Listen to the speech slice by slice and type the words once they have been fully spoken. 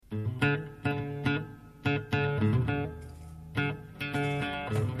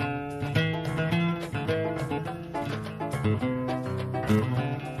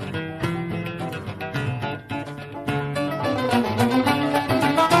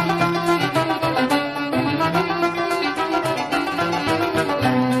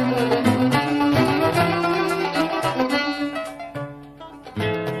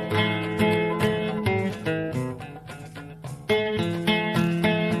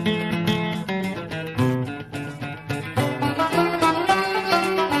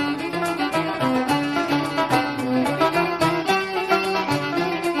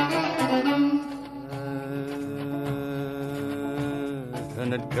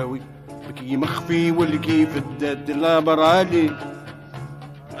شاوي بكي مخفي والكي فداد لا برالي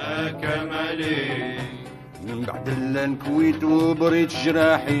كمالي من بعد الكويت وبريت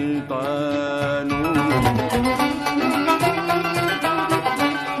جراحي طانو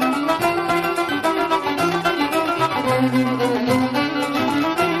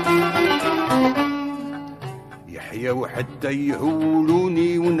يحيى وحتى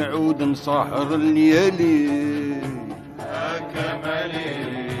يهولوني ونعود نصاحر الليالي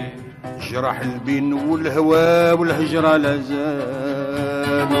كمالي جراح البين والهوى والهجرة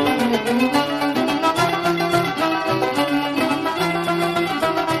لازالوا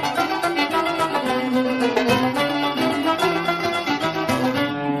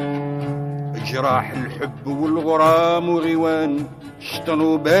جراح الحب والغرام وغيوان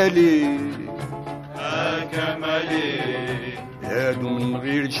شطنوا بالي كمالي هادو من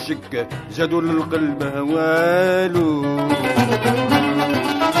غير الشكة زادوا للقلب هوالو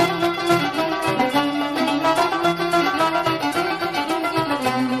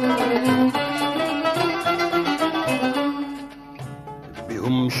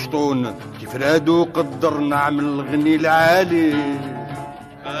بهم شطون كيف رادو قدر نعمل الغني العالي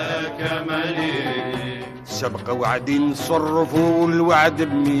كمالي سبق وعدين نصرفوا الوعد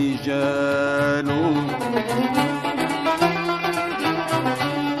بميجالو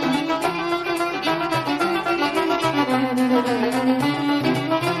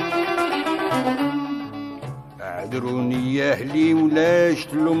اعذروني يا اهلي ولاش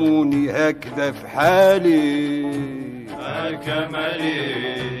تلوموني هكذا في حالي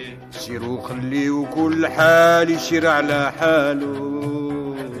كمالي سيروا خليوا كل حال يسير على حاله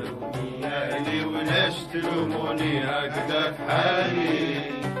يا أهلي ولاش تلوموني هكذا في حالي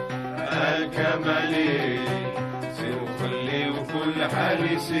كمالي سيروا خليوا كل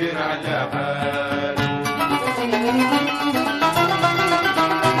حال يسير على حالي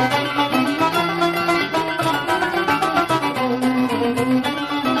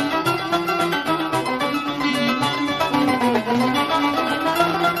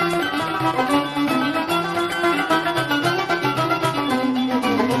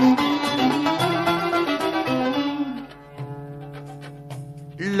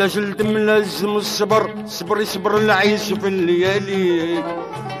إلا جلد ملازم الصبر صبر يصبر العيش في الليالي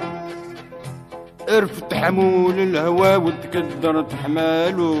ارفت حمول الهوى وتكدر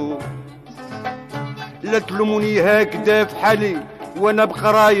تحمالو لا تلوموني هكذا في حالي وانا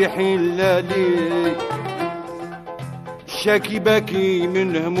بقى رايحين الليالي شاكي باكي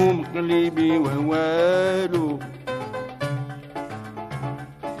من هموم قلبي وهوالو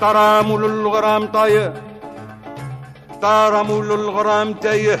ترامل الغرام طايح طارمول الغرام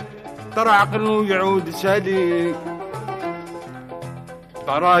تايه ترى عقله يعود سالي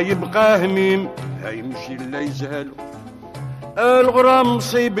ترى يبقى هميم هاي مشي لا يزهلو الغرام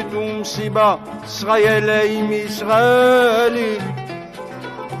مصيبة ومصيبة صغايا لايمي صغالي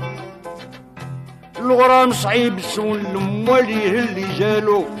الغرام صعيب سون المواليه اللي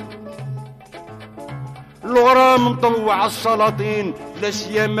جالو الغرام مطوع السلاطين لا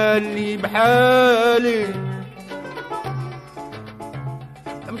سيما اللي بحالي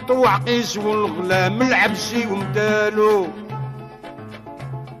مطوع قيس والغلام العبسي ومتالو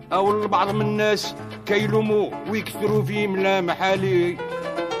او البعض من الناس كيلوموا ويكثروا في ملامح عليه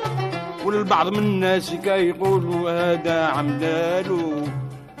والبعض من الناس كيقولوا هذا عمدالو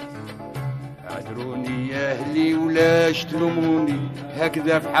اعذروني يا اهلي ولاش تلوموني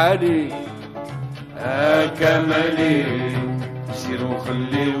هكذا في حالي كمالي سيروا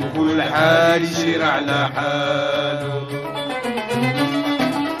خليوا كل حال يسير على حاله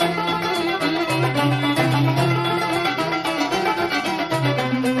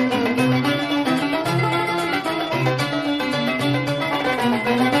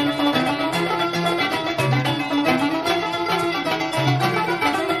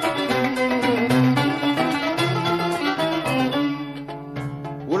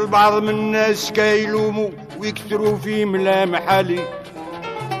والبعض من الناس كيلوموا ويكثروا في ملامح علي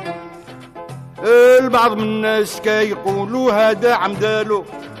البعض من الناس كيقولوا هذا عمدالو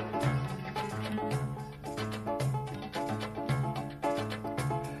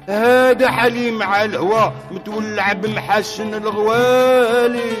هذا حليم مع الهوى متولع بمحسن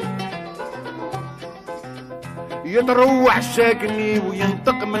الغوالي يتروح ساكني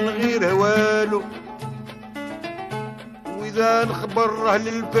وينطق من غير هوالو إذا نخبر أهل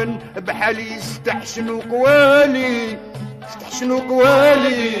الفن بحالي يستحسنوا قوالي استحسنوا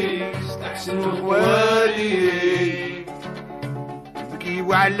قوالي استحسنوا قوالي بكي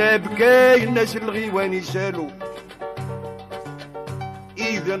وعلى بكاي الناس الغيوان يسالوا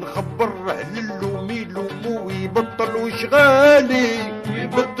إذا نخبر أهل اللوم يلوموا ويبطل وشغالي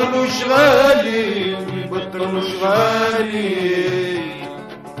ويبطل وشغالي ويبطل وشغالي.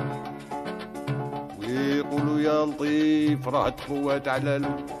 ويقولوا يا لطيف راه تفوت على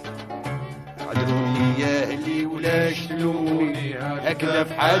عذروني يا اهلي ولا شلوني هكذا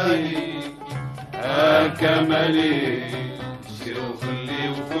في حالي هاكا مالي. سير وخلي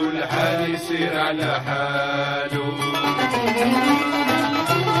وكل حال يسير على حاله.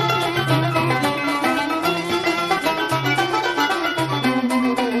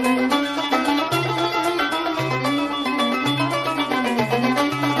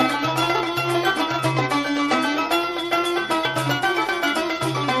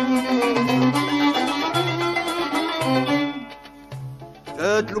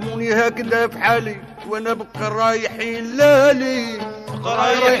 تلوموني هكذا في حالي وانا بقى رايحين لالي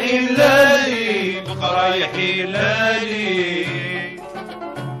بقى رايحين لالي بقى رايحين لالي.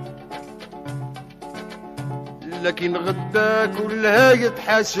 لكن غدا كلها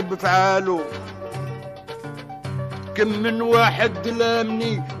يتحاسب فعاله. كم من واحد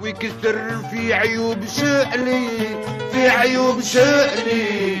لامني ويكثر في عيوب شأني في عيوب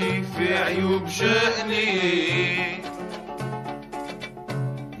شأني في عيوب شأني.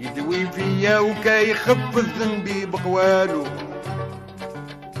 يدوي فيا وكيخفف ذنبي بقواله.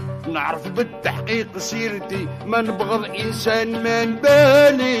 نعرف بالتحقيق سيرتي ما نبغض انسان ما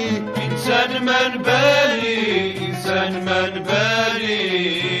نبالي انسان ما نبالي انسان ما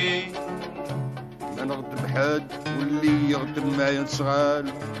نبالي. ما نغضب حد واللي يغضب ما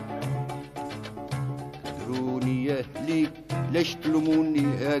ينصغال. دروني يا اهلي ليش تلوموني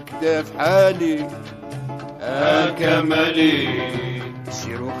هكذا في حالي هاكا مالي.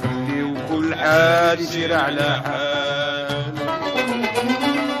 سيروا خليوا كل حال يسير على حال.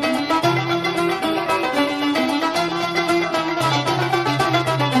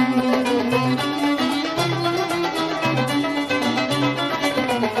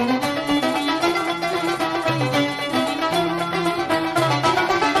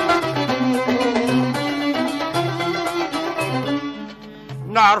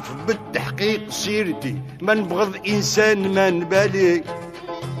 نعرف بالتحقيق سيرتي ما نبغض انسان ما نبالي.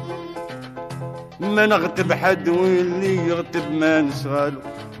 ما نغتب حد واللي يغتب ما نسغالو.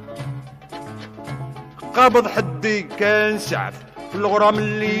 قابض حدي كان سعف في الغرام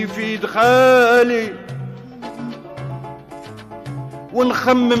اللي في دخالي.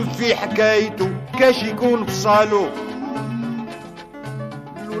 ونخمم في حكايته كاش يكون فصالو.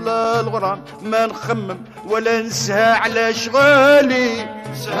 لولا الغرام ما نخمم ولا نسها على شغالي.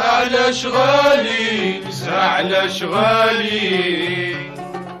 نسها على شغالي نسها على شغالي.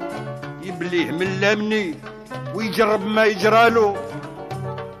 يبليه من لمني ويجرب ما يجرالو.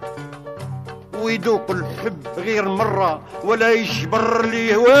 ويذوق الحب غير مرة ولا يجبر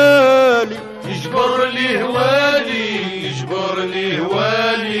لي هوالي. يجبر لي هوالي يجبر لي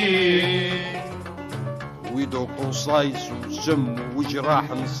هوالي. ويذوق صايص وسم وجراح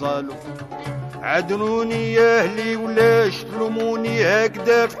نصالو. عدنوني يا اهلي ولاش تلوموني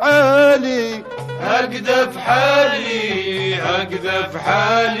هكذا في حالي هكذا في حالي هكذا في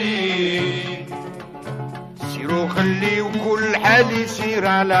حالي. سيروا خليوا كل حال يسير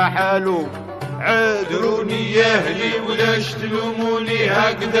على حاله. عذروني يا اهلي ولاش تلوموني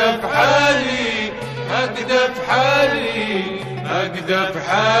هكذا في حالي هكذا في حالي هكذا في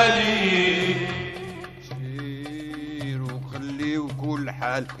حالي. سيروا خليوا كل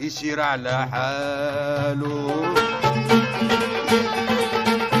حال يسير على حاله.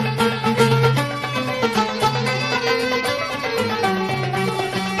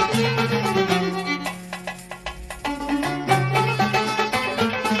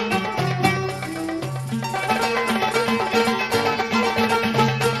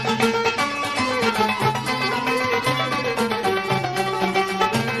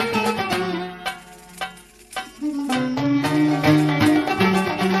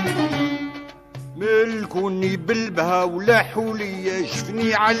 ملكوني بالبها ولا حولي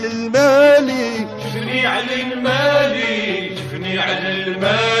شفني على المالي شفني على المالي شفني على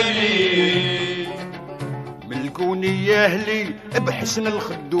المالي. ملكوني يا اهلي بحسن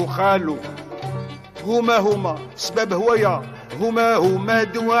الخد وخالو. هما سبب هويا هما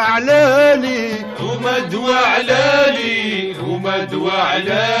دوا علالي هما دوا علالي هما دوا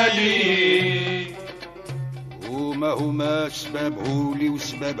علالي. هما سبب هولي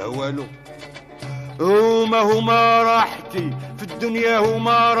وسبب هوالو. هما راحتي في الدنيا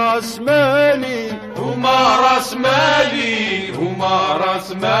هما راس مالي هما راس مالي هما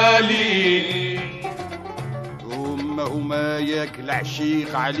راس مالي. هما ياكل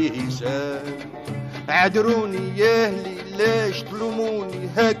عشيق عليه يسال. عذروني يا اهلي لاش تلوموني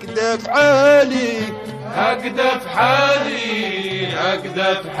هكذا في حالي هكذا في حالي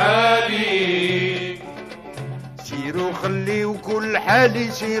هكذا في حالي. سيروا خليوا كل حال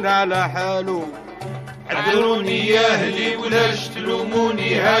يسير على حاله. عذروني يا اهلي ولاش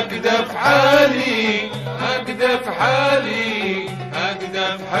تلوموني هكذا في حالي هكذا في حالي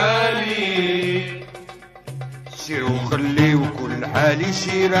هكذا في حالي. سيروا خليوا كل حال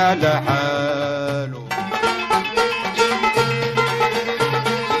يسير على حاله.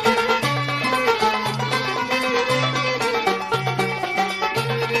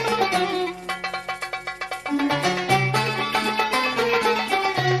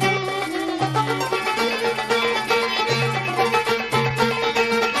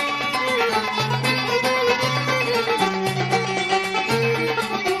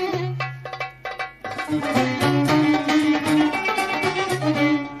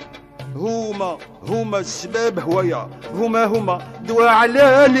 هما السباب هوايا، هما دوا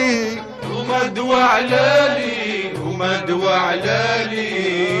علالي، هما دوا علالي، هما دوا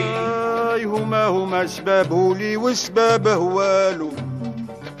علالي. هما سباب هولي وسباب هوالو.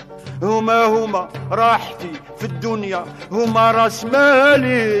 هما راحتي في الدنيا، هما راس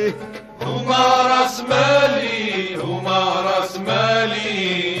مالي، هما راس مالي، هما راس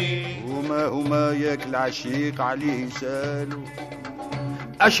مالي. هما ياك العشيق عليه سالو.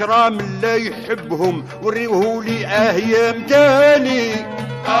 أشرى من لا يحبهم وريوهولي يا مدالي،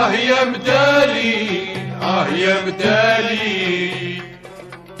 يا مدالي، يا مدالي.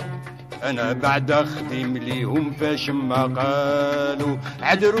 أنا بعد أخدم ليهم فاش ما قالوا.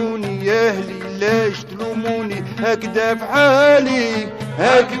 عذروني يا أهلي لاش تلوموني هكذا في حالي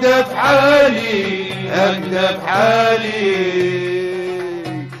هكذا في حالي هكذا في حالي.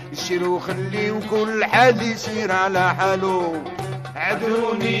 سيروا خليوا كل حد يسير على حاله.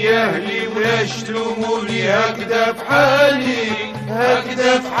 عذروني يا اهلي ولاش تلوموني هكذا في حالي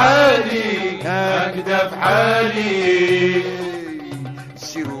هكذا في حالي هكذا في حالي.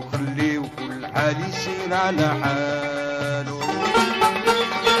 سيروا خليوا كل حال يسير على حاله.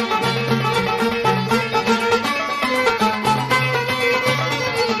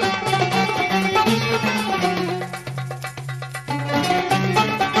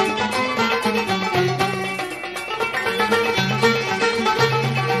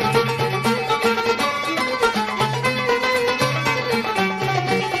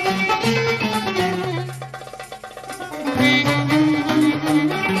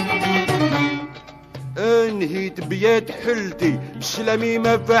 انهيت بيات حلتي بسلامي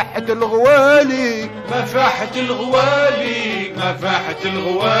مفاحة الغوالي، مفاحة الغوالي، مفاحة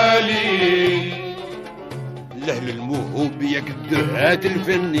الغوالي. لهل الموهوب ياك الدهات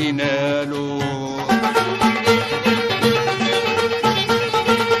الفني نالو.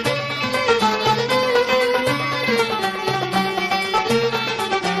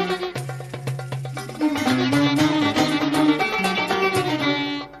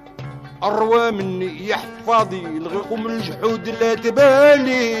 أروى مني يا حفاظي الغيكم الجحود لا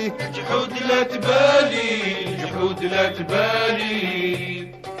تبالي، جحود لا تبالي، جحود لا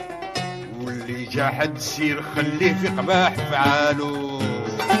تبالي. واللي جاحد سير خليه في قباح فعالو.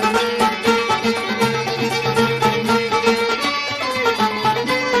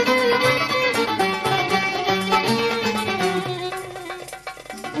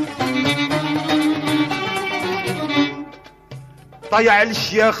 طيع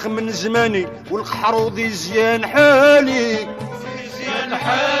الشياخ من زماني والقحروضي زيان حالي، زيان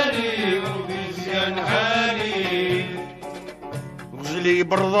حالي زيان حالي. غزلي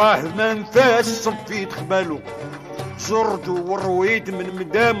برضاه ما نفاس صفيت خبالو. زرتو ورويت من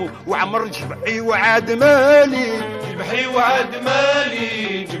مدامو وعمر جبحي وعاد مالي، جبحي وعاد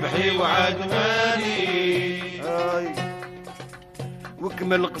مالي، جبحي وعاد مالي.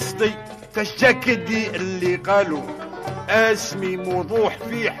 وكمل قصدي فالشاكدي اللي قالوا اسمي موضوح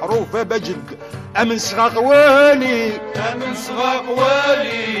في حروف بجد امن صغاق والي، امن صغاق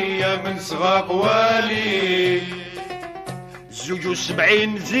والي، امن صغاق والي.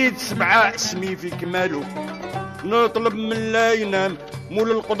 72 زيد 7 اسمي في كماله. نطلب من لا ينام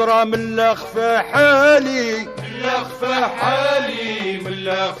مول القدرة من لا خفى حالي، من لا خفى حالي، من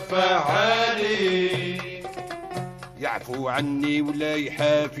لا خفى حالي. يعفو عني ولا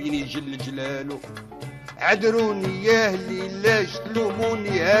يحافيني جل جلاله. عذروني يا اهلي لاش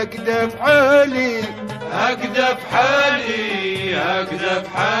تلوموني هكذا في حالي هكذا في حالي هكذا في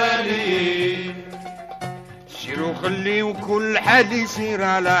حالي. سيروا خليوا كل حال يسير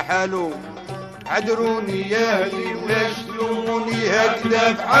على حاله. عذروني يا اهلي لاش تلوموني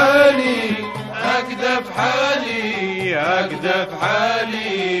هكذا في حالي هكذا في حالي هكذا في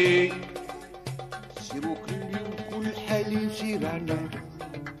حالي. سيروا خليوا كل حال يسير على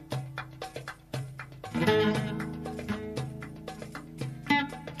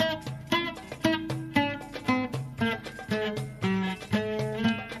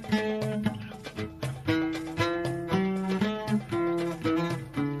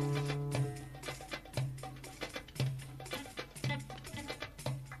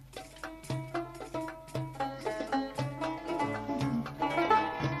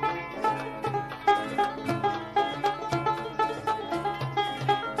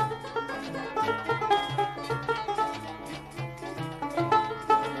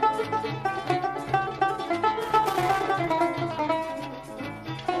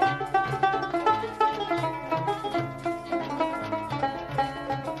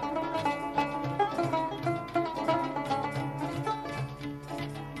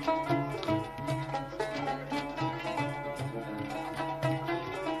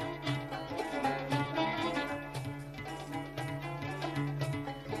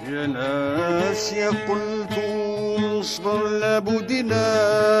يا ناس يا قلتم اصبر لابد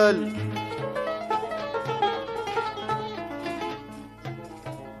نال،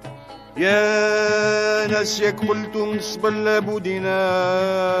 يا ناس يا قلتم اصبر لابد نال،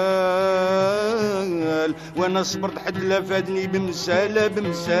 وانا صبرت حد لا فادني بمسالة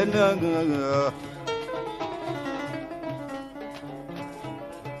بمسالة.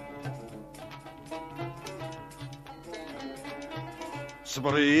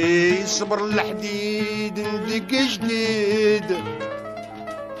 صبري صبر الحديد ندق جديد،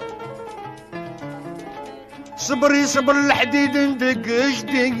 صبري صبر الحديد ندق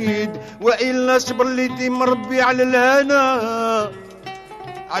جديد، وإلا صبر اللي مربي على الهنا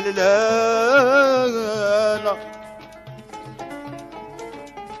على الهنا.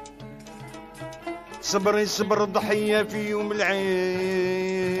 صبري صبر ضحية في يوم العيد،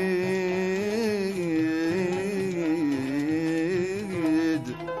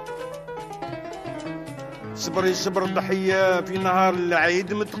 صبري صبر ضحية في نهار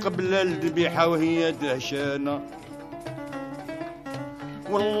العيد متقبلة الذبيحة وهي دهشانة.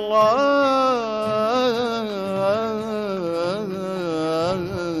 والله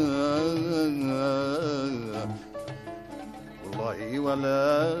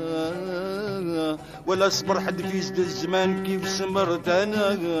ولا صبر حد في زد الزمان كيف صبرت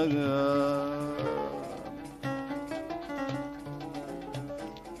انا.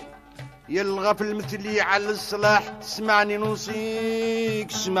 يا الغفل مثلي على الصلاح اسمعني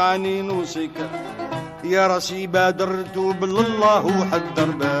نوصيك اسمعني نوصيك، يا راسي بادرت بالله وحضر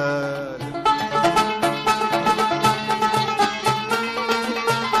بال.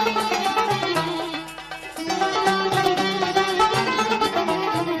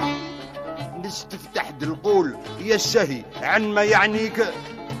 نستفتح القول يا السهي عن ما يعنيك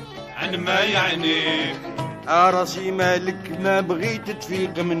عن ما يعنيك، راسي مالك ما بغيت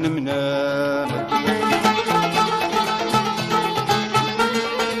تفيق من منامك.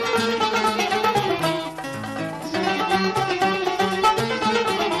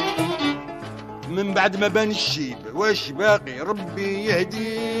 من بعد ما بان الشيب واش باقي ربي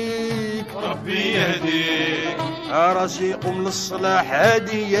يهديك ربي يهديك، راسي قم للصلاح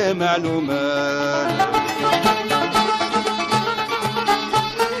هادي يا معلومات.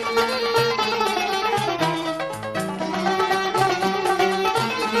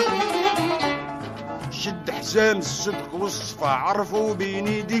 حزام الصدق والصفا عرفوا بين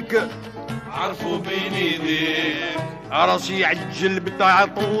يديك عرفوا بين يديك، راسي عجل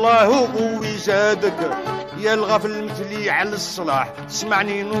بطاعة الله وقوي زادك. يا الغفل مثلي على الصلاح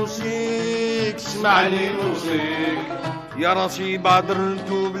اسمعني نوصيك اسمعني نوصيك، يا راسي بادر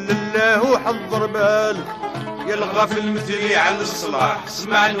نتوب لله وحضر بالك. يا الغفل مثلي على الصلاح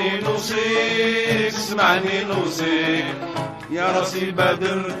اسمعني نوصيك اسمعني نوصيك، يا راسي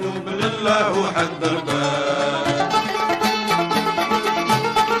بادر نتوب لله وحضر بالك.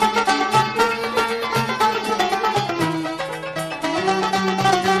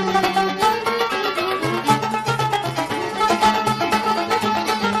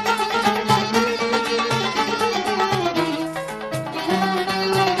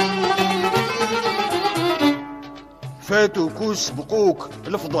 فاتوك وسبقوك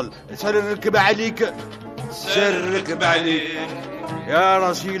الافضل سر الركب عليك سر الركب عليك، يا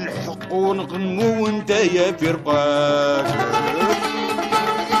راسي الحق ونقمو وانت يا فرقاك.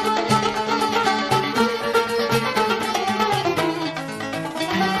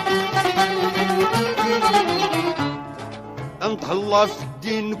 انت الله في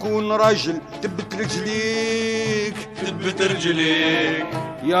الدين نكون راجل تبت رجليك تبت رجليك،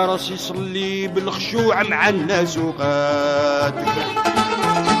 يا راسي صلي بالخشوع مع الناس وقاتك.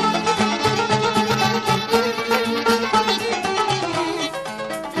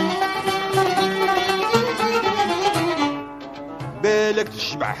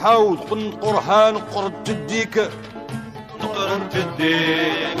 سبع حوض قنقرها نقرد تديك نقرد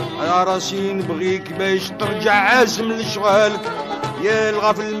تديك يا راسي نبغيك باش ترجع عازم لشغالك يا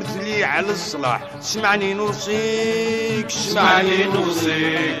الغافل مثلي على الصلاح سمعني نوصيك اسمعني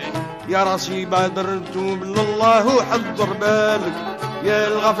نوصيك يا راسي بادر توب لله وحضر بالك يا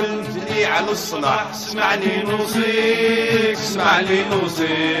الغافل مثلي على الصلاح اسمعني نوصيك اسمعني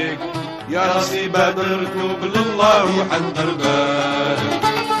نوصيك يا راسي بادر توب لله وحضر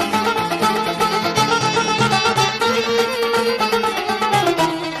بالك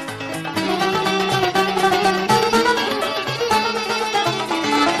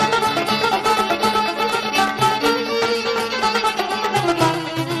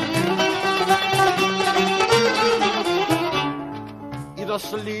إذا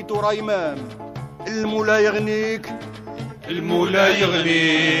صليت ورا إمام المولا يغنيك المولا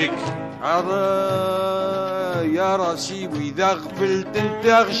يغنيك يا راسي وإذا غفلت انت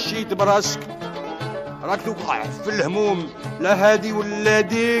غشيت براسك راك توقع في الهموم لا هادي ولا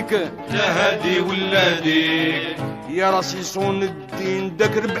ديك لا هادي ولا ديك يا راسي صون الدين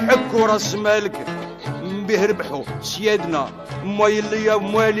داك ربحك وراس مالك به ربحو سيادنا موالي يا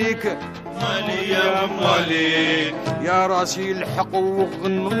مواليك مالي يا مواليك يا راسي الحق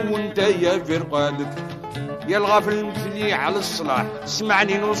وغنو وانت يا فرقادك يا الغافل مثلي على الصلاح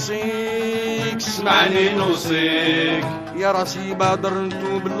اسمعني نوصيك اسمعني نوصيك يا راسي بادر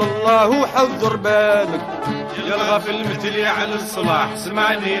نتوب لله وحضر بالك يا الغافل مثلي على الصلاح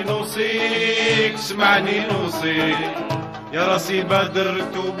اسمعني نوصيك اسمعني نوصيك يا راسي بادر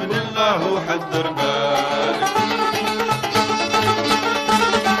توب لله وحضر بالك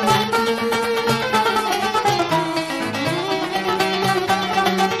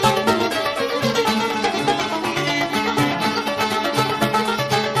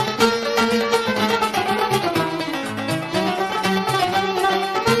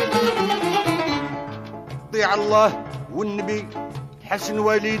طيع الله والنبي حسن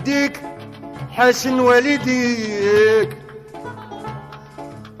والديك حسن والديك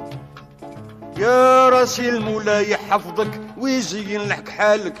يا راسي المولاي يحفظك ويزين لك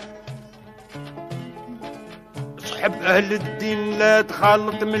حالك صحب اهل الدين لا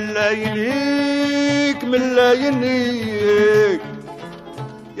تخلط من لا ينهيك من لا ينهيك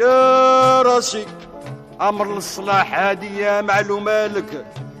يا راسي امر الصلاح هادية معلومة لك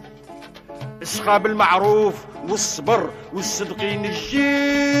اسخى بالمعروف والصبر والصدق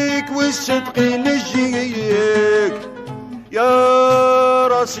ينجيك والصدق ينجيك يا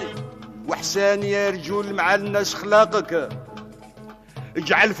راسي وحسان يا رجول مع الناس خلاقك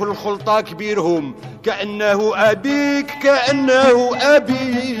اجعل في الخلطة كبيرهم كأنه أبيك كأنه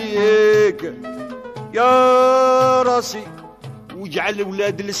أبيك يا راسي واجعل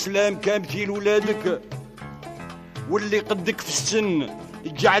ولاد الإسلام كامثيل ولادك واللي قدك في السن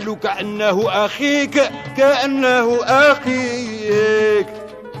اجعله كأنه أخيك كأنه أخيك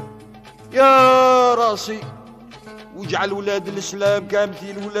يا راسي واجعل ولاد الإسلام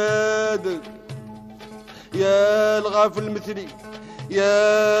كامثيل ولادك يا الغافل مثلي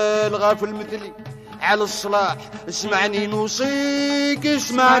يا الغافل مثلي على الصلاح اسمعني نوصيك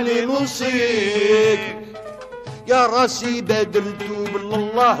اسمعني نوصيك يا راسي بادر توب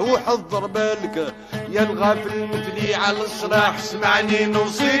لله وحضر بالك يا الغافل مثلي على الصلاح اسمعني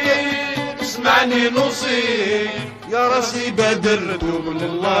نوصيك اسمعني نوصيك يا راسي بادر توب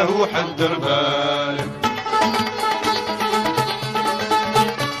لله وحضر بالك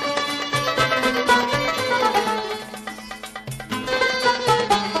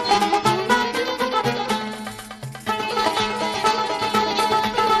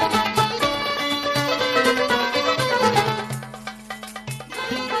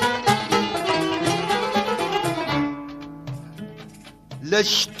لا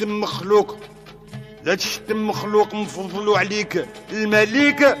تشتم مخلوق لا تشتم مخلوق مفضلو عليك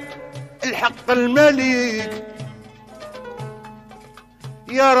المليك الحق المليك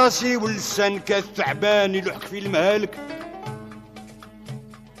يا راسي واللسان كالثعبان يلحق في المهالك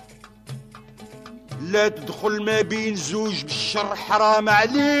لا تدخل ما بين زوج بالشر حرام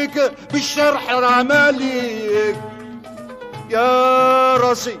عليك بالشر حرام عليك يا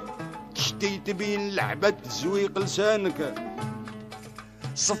راسي تشتيت بين لعبة زويق لسانك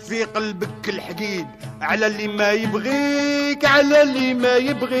صفي قلبك الحديد على اللي ما يبغيك على اللي ما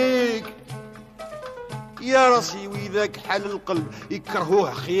يبغيك يا راسي وإذاك حال القلب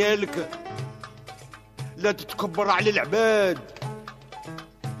يكرهوه خيالك لا تتكبر على العباد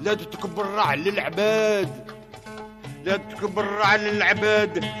لا تتكبر على العباد لا تتكبر على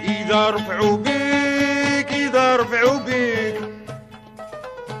العباد إذا رفعوا بيك إذا رفعوا بيك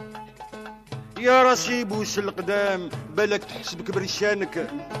يا راسي بوس القدام بالك تحسبك برشانك.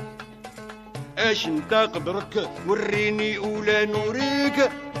 اش انت قدرك وريني ولا نوريك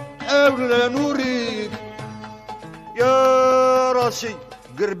اولا نوريك. يا راسي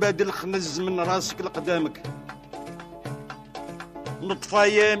قرباد الخنز من راسك لقدامك.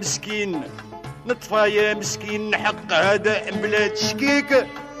 نطفى يا مسكين نطفى يا مسكين حق هذا بلا تشكيك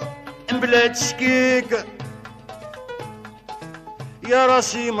بلا تشكيك. يا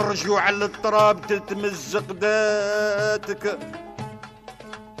راسي مرجوع على التراب تتمزق داتك.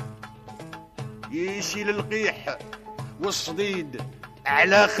 يشيل القيح والصديد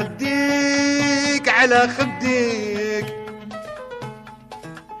على خديك على خديك.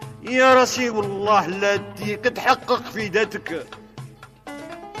 يا راسي والله لا تيك تحقق في ذاتك.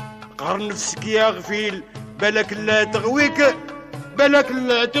 قهر نفسك يا غفيل بالك لا تغويك بالك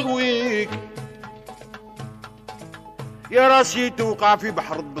لا تغويك. يا راسي توقع في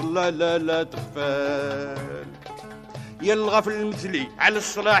بحر الضلال لا تغفالك. يا الغفل المثلي على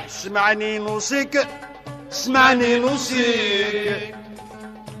الصلاح سمعني نوصيك سمعني نوصيك.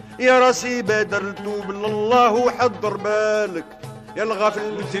 يا راسي بادر توب لله وحضر بالك. يا الغفل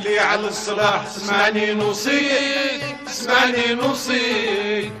المثلي على الصلاح سمعني نوصيك سمعني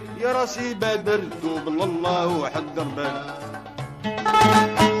نوصيك. يا راسي بادر توب لله وحضر بالك.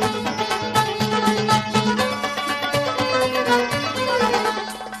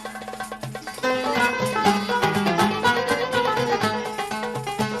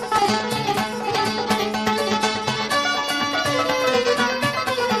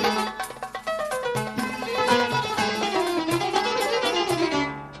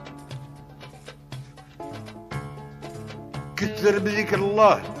 كتر بذكر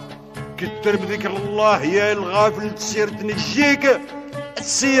الله كتر بذكر الله يا الغافل تسير تنجيك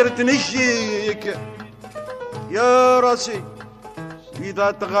تسير تنجيك. يا راسي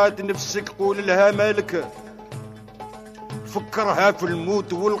إذا طغات نفسك قول لها مالك. فكرها في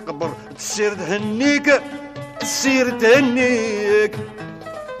الموت والقبر تسير تهنيك تسير تهنيك.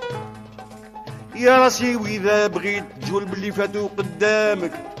 يا راسي وإذا بغيت تجول باللي فاتو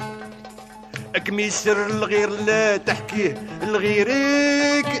قدامك اكمي سر الغير لا تحكيه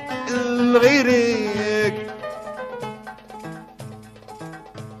لغيرك لغيرك.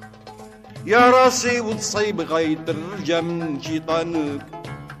 يا راسي وتصيب غاية الرجا من شيطانك.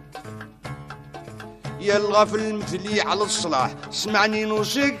 يا الغافل مثلي على الصلاح سمعني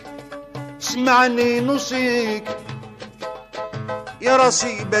نوصيك سمعني نوصيك. يا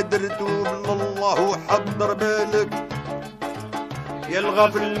راسي بادرت بالله وحضر بالك. يا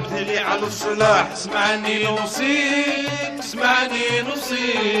الغافل مثلي على الصلاح اسمعني نوصيك اسمعني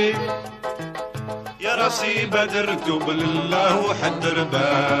نوصيك. يا راسي بادرت بالله وحضر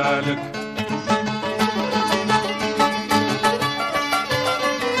بالك.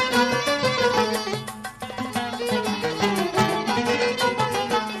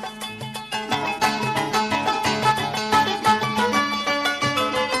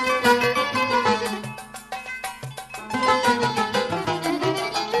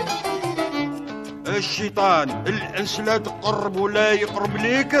 الشيطان الانس لا تقرب ولا يقرب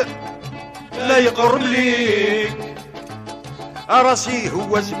ليك لا يقرب ليك. راسي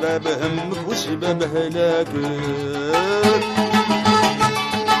هو سبب همك وسبب هلاكك.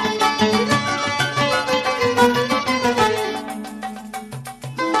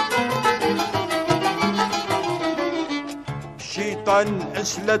 الشيطان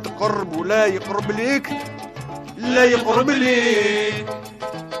الانس لا تقرب ولا يقرب ليك لا يقرب ليك.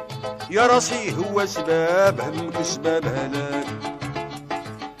 يا راسي هو سباب همك سباب هلاك.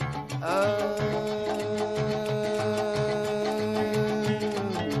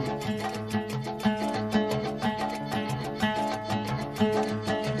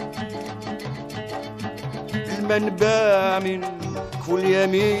 المنبع من كل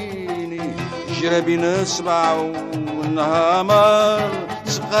يميني جرى بين صبع والنهار.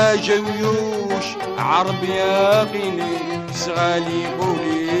 سقى جويوش عرب يقيني سغالي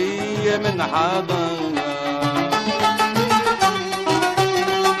بولي من حضنا.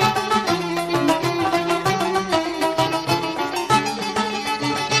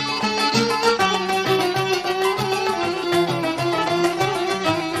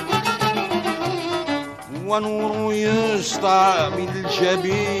 ونور يسطع من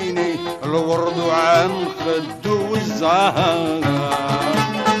الجبين الورد عن خدو الزهر.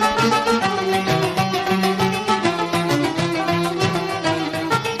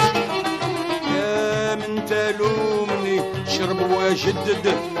 شرب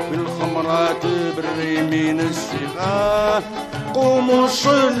وشدد بالخمرات بالريمين السخاء. قوموا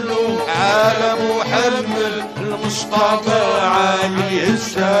صلوا على محمد المصطفى عليه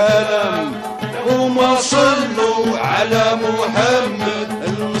السلام قوموا صلوا على محمد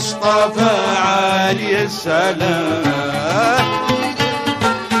المصطفى عليه السلام.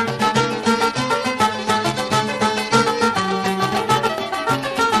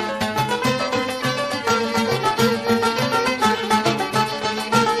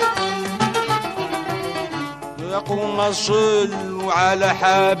 قوم صلوا على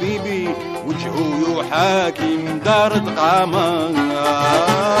حبيبي وجهه يحاكم دار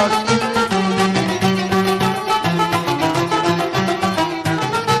قامات.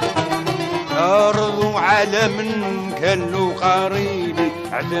 أرضوا على من كان له قريبي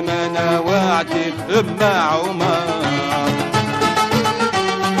عثمان وعتق مع عمر.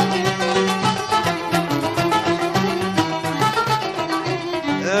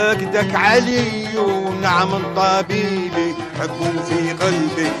 أكدك علي ونعم طبيبي حبه في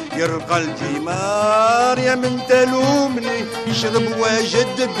قلبي يرقى الجمار. يا من تلومني يشرب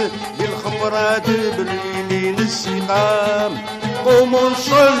وجدد بالخمرة تبريني للسقام. قوموا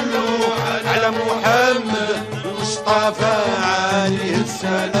صلوا على محمد المصطفى عليه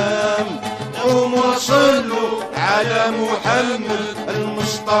السلام. قوموا صلوا على محمد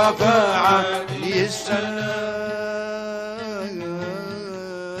المصطفى عليه السلام.